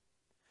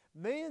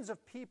 Millions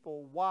of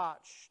people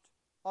watched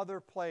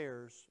other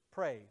players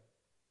pray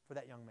for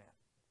that young man.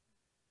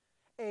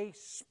 A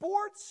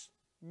sports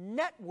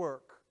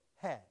network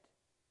head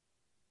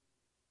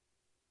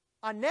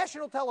on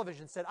national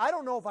television said, I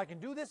don't know if I can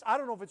do this, I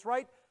don't know if it's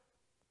right,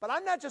 but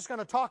I'm not just going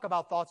to talk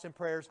about thoughts and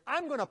prayers,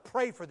 I'm going to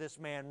pray for this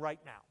man right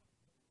now.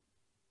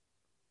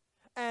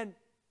 And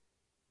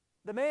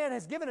the man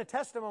has given a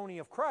testimony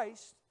of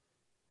Christ,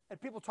 and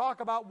people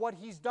talk about what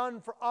he's done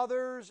for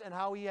others and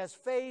how he has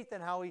faith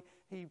and how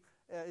he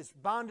is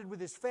bonded with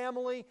his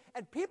family.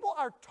 And people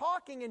are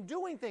talking and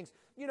doing things.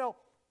 You know,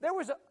 there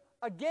was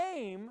a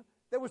game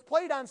that was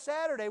played on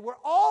Saturday where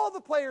all of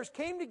the players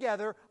came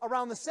together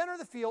around the center of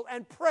the field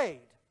and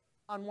prayed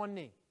on one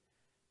knee.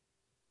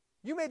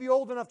 You may be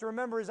old enough to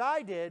remember, as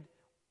I did,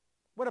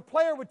 when a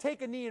player would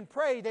take a knee and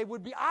pray, they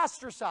would be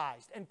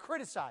ostracized and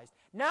criticized.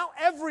 Now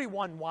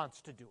everyone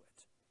wants to do it.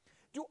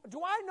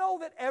 Do I know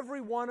that every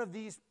one of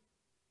these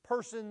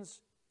persons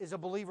is a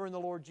believer in the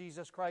Lord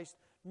Jesus Christ?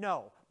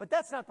 No, but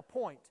that's not the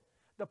point.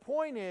 The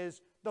point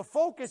is the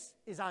focus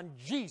is on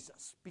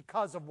Jesus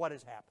because of what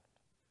has happened.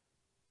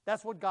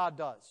 That's what God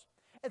does.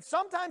 And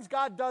sometimes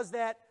God does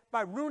that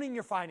by ruining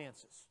your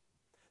finances.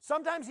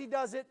 Sometimes He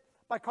does it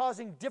by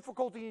causing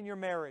difficulty in your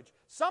marriage.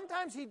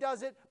 Sometimes He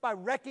does it by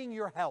wrecking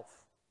your health.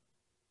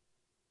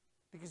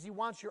 Because He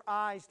wants your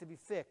eyes to be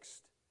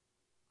fixed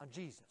on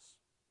Jesus.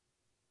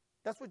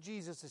 That's what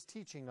Jesus is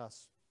teaching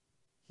us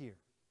here.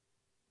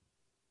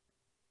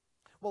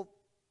 Well,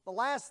 the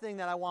last thing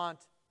that I want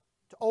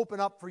to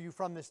open up for you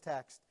from this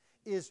text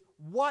is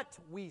what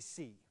we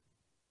see.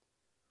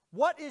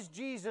 What is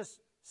Jesus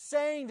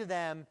saying to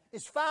them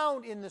is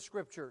found in the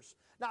Scriptures.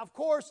 Now, of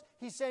course,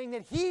 He's saying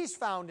that He's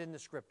found in the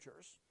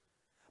Scriptures.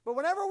 But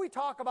whenever we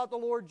talk about the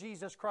Lord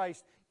Jesus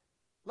Christ,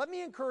 let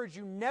me encourage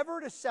you never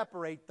to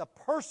separate the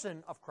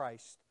person of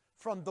Christ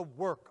from the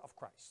work of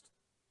Christ.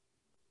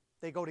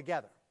 They go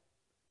together.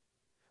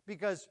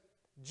 Because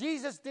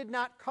Jesus did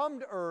not come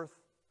to earth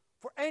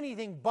for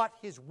anything but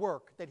His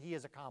work that He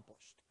has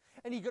accomplished.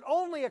 And He could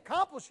only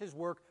accomplish His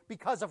work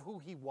because of who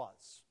He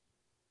was.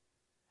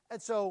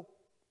 And so,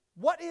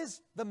 what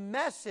is the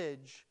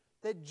message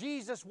that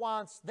Jesus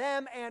wants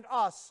them and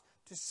us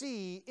to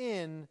see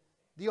in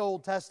the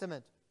Old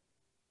Testament?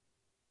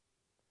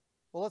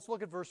 Well, let's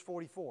look at verse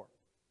 44.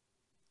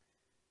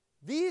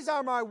 These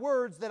are my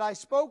words that I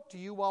spoke to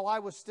you while I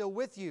was still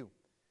with you,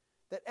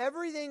 that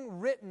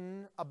everything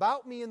written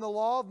about me in the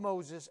law of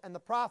Moses and the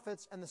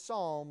prophets and the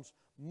Psalms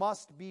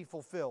must be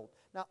fulfilled.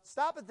 Now,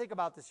 stop and think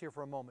about this here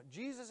for a moment.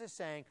 Jesus is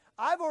saying,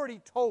 I've already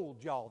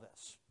told y'all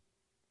this.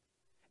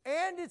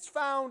 And it's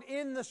found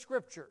in the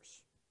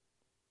Scriptures.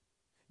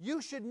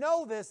 You should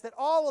know this, that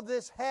all of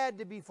this had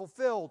to be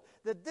fulfilled,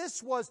 that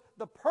this was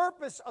the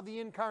purpose of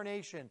the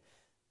incarnation.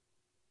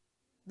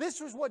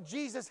 This was what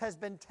Jesus has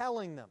been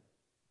telling them.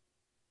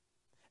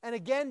 And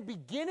again,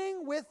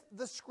 beginning with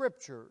the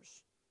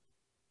Scriptures,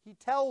 He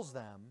tells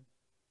them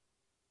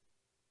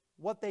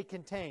what they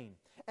contain.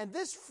 And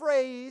this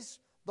phrase,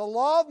 the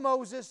law of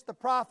Moses, the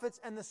prophets,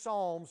 and the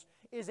Psalms,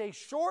 is a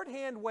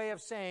shorthand way of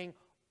saying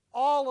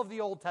all of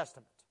the Old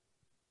Testament.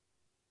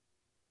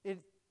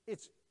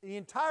 It's the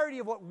entirety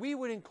of what we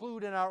would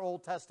include in our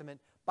Old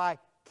Testament by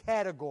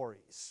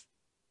categories.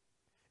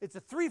 It's a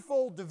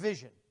threefold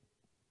division.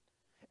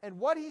 And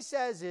what he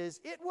says is,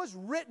 it was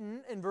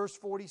written in verse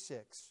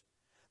 46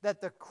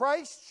 that the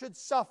Christ should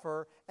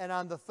suffer and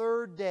on the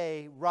third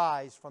day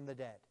rise from the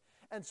dead.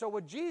 And so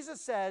what Jesus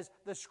says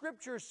the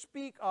Scriptures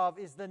speak of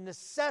is the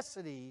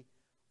necessity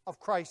of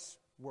Christ's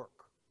work.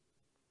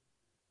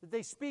 That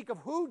they speak of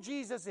who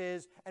Jesus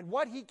is and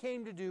what He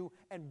came to do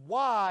and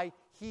why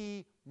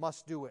He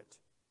must do it.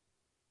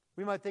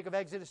 We might think of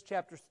Exodus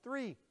chapter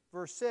 3,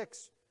 verse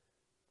 6.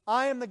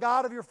 I am the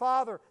God of your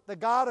father, the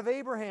God of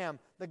Abraham,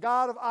 the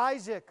God of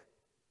Isaac,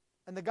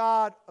 and the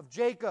God of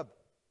Jacob.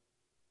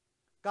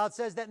 God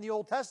says that in the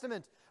Old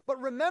Testament.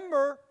 But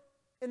remember,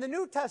 in the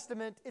New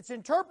Testament, it's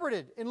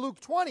interpreted in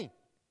Luke 20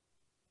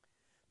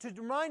 to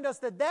remind us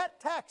that that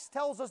text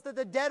tells us that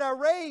the dead are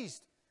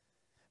raised.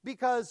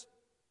 Because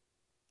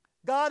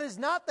God is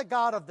not the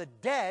God of the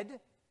dead,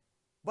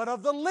 but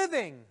of the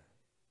living,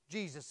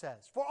 Jesus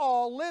says. For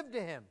all live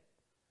to Him.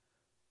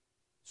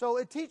 So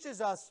it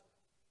teaches us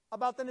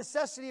about the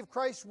necessity of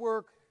Christ's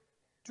work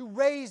to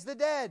raise the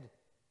dead.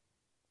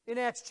 In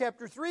Acts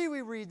chapter 3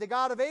 we read, the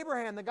God of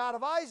Abraham, the God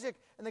of Isaac,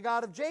 and the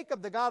God of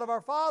Jacob, the God of our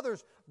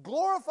fathers,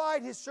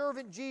 glorified His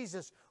servant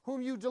Jesus,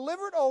 whom you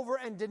delivered over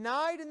and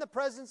denied in the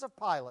presence of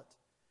Pilate,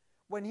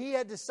 when he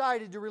had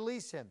decided to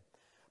release Him.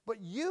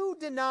 But you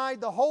denied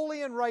the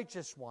Holy and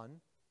Righteous One,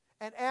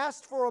 and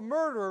asked for a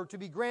murderer to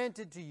be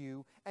granted to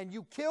you, and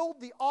you killed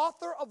the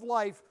author of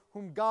life,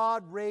 whom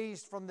God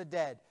raised from the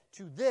dead.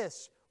 To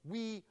this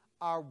we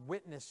are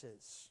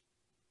witnesses.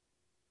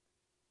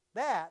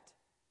 That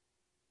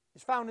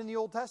is found in the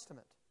Old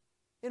Testament.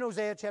 In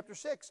Hosea chapter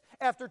 6.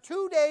 After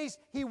 2 days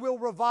He will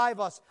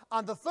revive us.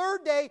 On the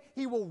third day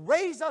He will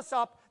raise us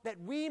up that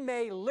we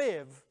may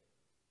live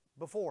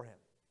before Him.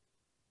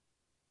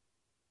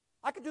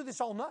 I could do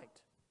this all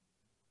night.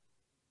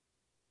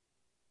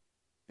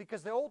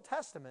 Because the Old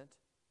Testament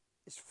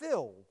is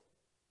filled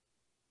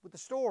with the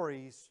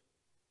stories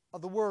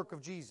of the work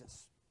of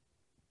Jesus.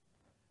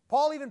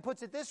 Paul even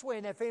puts it this way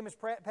in that famous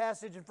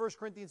passage in 1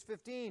 Corinthians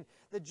 15,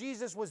 that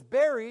Jesus was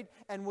buried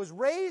and was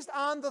raised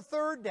on the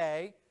third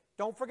day,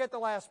 don't forget the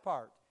last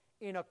part,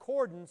 in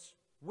accordance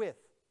with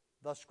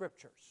the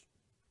Scriptures.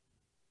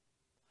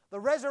 The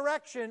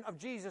resurrection of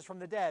Jesus from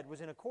the dead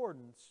was in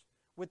accordance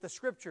with the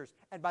Scriptures,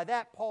 and by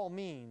that Paul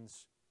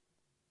means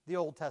the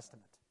Old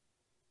Testament.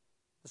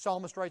 The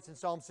psalmist writes in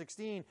Psalm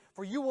 16,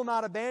 "For you will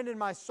not abandon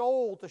my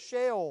soul to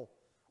Sheol,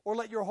 or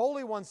let your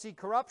Holy One see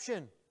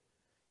corruption.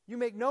 You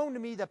make known to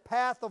me the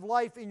path of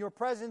life. In your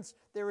presence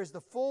there is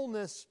the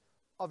fullness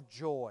of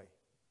joy."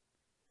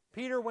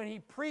 Peter, when he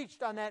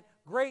preached on that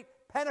great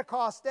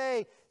Pentecost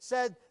day,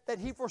 said that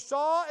he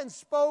foresaw and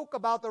spoke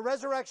about the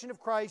resurrection of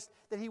Christ,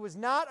 that He was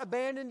not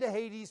abandoned to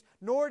Hades,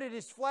 nor did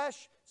His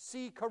flesh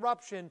see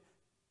corruption,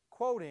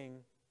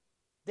 quoting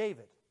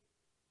David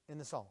in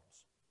the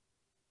Psalms.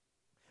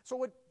 So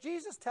what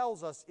Jesus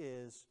tells us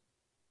is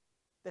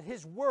that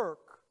His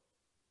work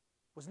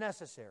was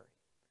necessary.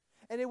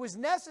 And it was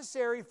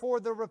necessary for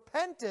the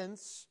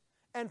repentance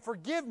and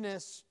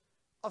forgiveness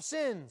of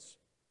sins.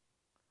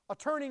 A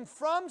turning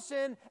from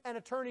sin and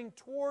a turning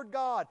toward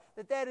God.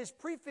 That is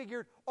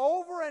prefigured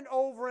over and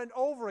over and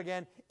over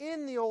again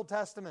in the Old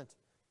Testament.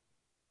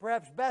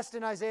 Perhaps best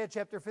in Isaiah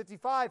chapter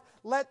 55,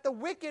 "Let the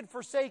wicked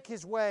forsake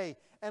his way,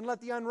 and let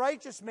the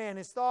unrighteous man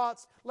his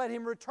thoughts. Let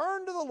him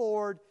return to the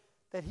Lord,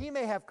 that He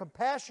may have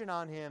compassion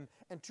on him,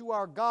 and to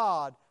our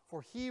God,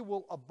 for He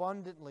will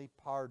abundantly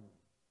pardon."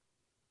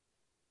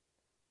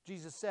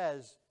 Jesus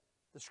says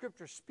the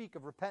Scriptures speak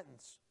of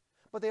repentance,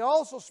 but they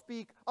also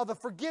speak of the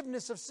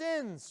forgiveness of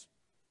sins.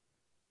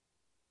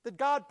 That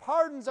God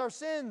pardons our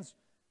sins.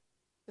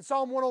 In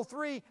Psalm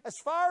 103, "As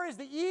far as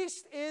the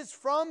east is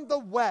from the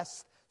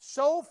west,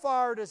 so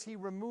far does He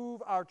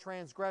remove our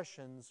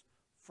transgressions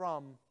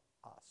from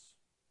us."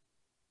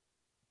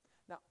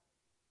 Now,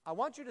 I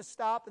want you to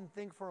stop and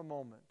think for a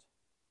moment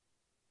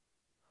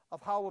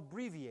of how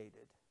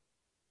abbreviated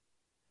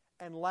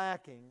and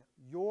lacking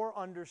your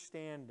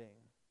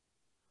understanding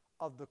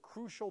of the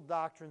crucial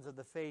doctrines of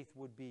the faith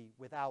would be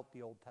without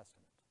the Old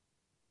Testament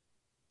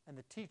and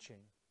the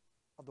teaching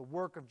of the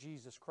work of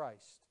Jesus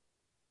Christ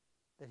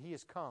that He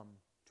has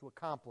come to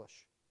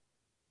accomplish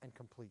and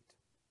complete.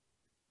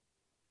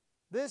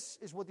 This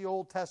is what the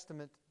Old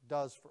Testament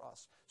does for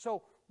us.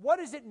 So, what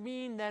does it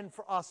mean then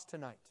for us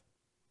tonight?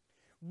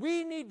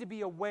 We need to be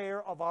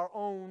aware of our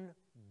own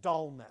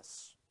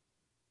dullness.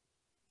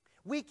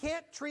 We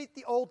can't treat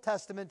the Old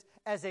Testament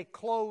as a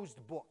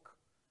closed book.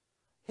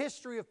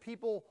 History of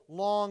people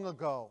long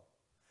ago.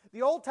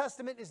 The Old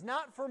Testament is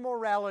not for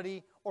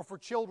morality or for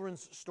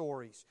children's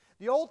stories.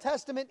 The Old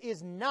Testament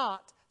is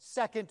not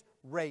second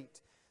rate.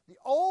 The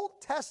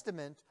Old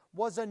Testament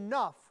was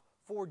enough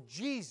for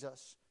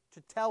Jesus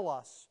to tell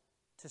us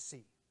to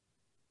see.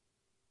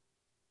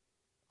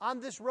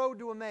 On this road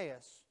to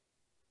Emmaus,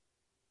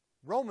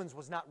 Romans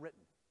was not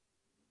written.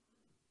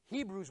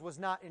 Hebrews was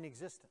not in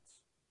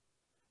existence.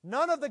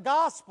 None of the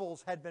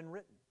Gospels had been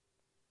written.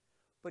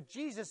 But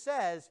Jesus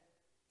says,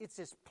 it's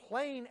as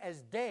plain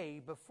as day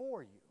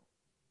before you,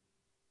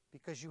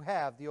 because you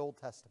have the Old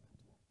Testament.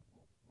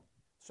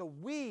 So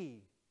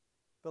we,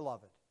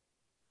 beloved,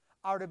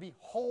 are to be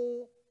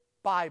whole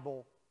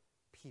Bible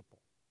people.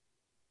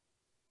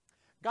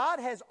 God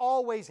has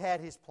always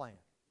had His plan.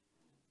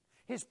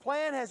 His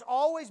plan has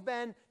always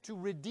been to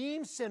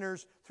redeem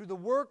sinners through the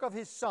work of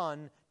His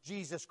Son,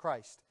 Jesus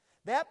Christ.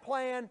 That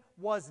plan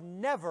was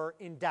never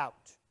in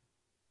doubt.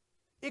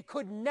 It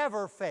could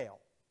never fail.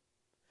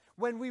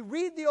 When we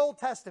read the Old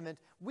Testament,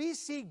 we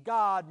see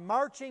God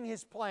marching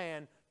His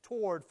plan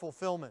toward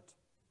fulfillment.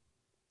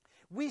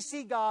 We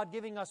see God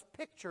giving us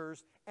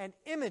pictures and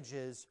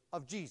images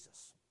of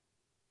Jesus.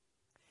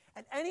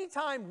 And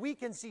anytime we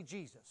can see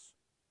Jesus,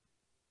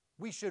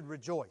 we should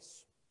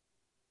rejoice.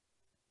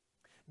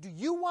 Do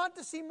you want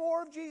to see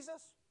more of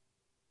Jesus?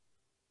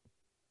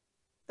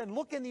 Then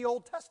look in the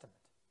Old Testament,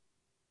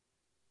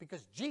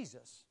 because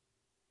Jesus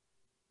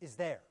is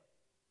there.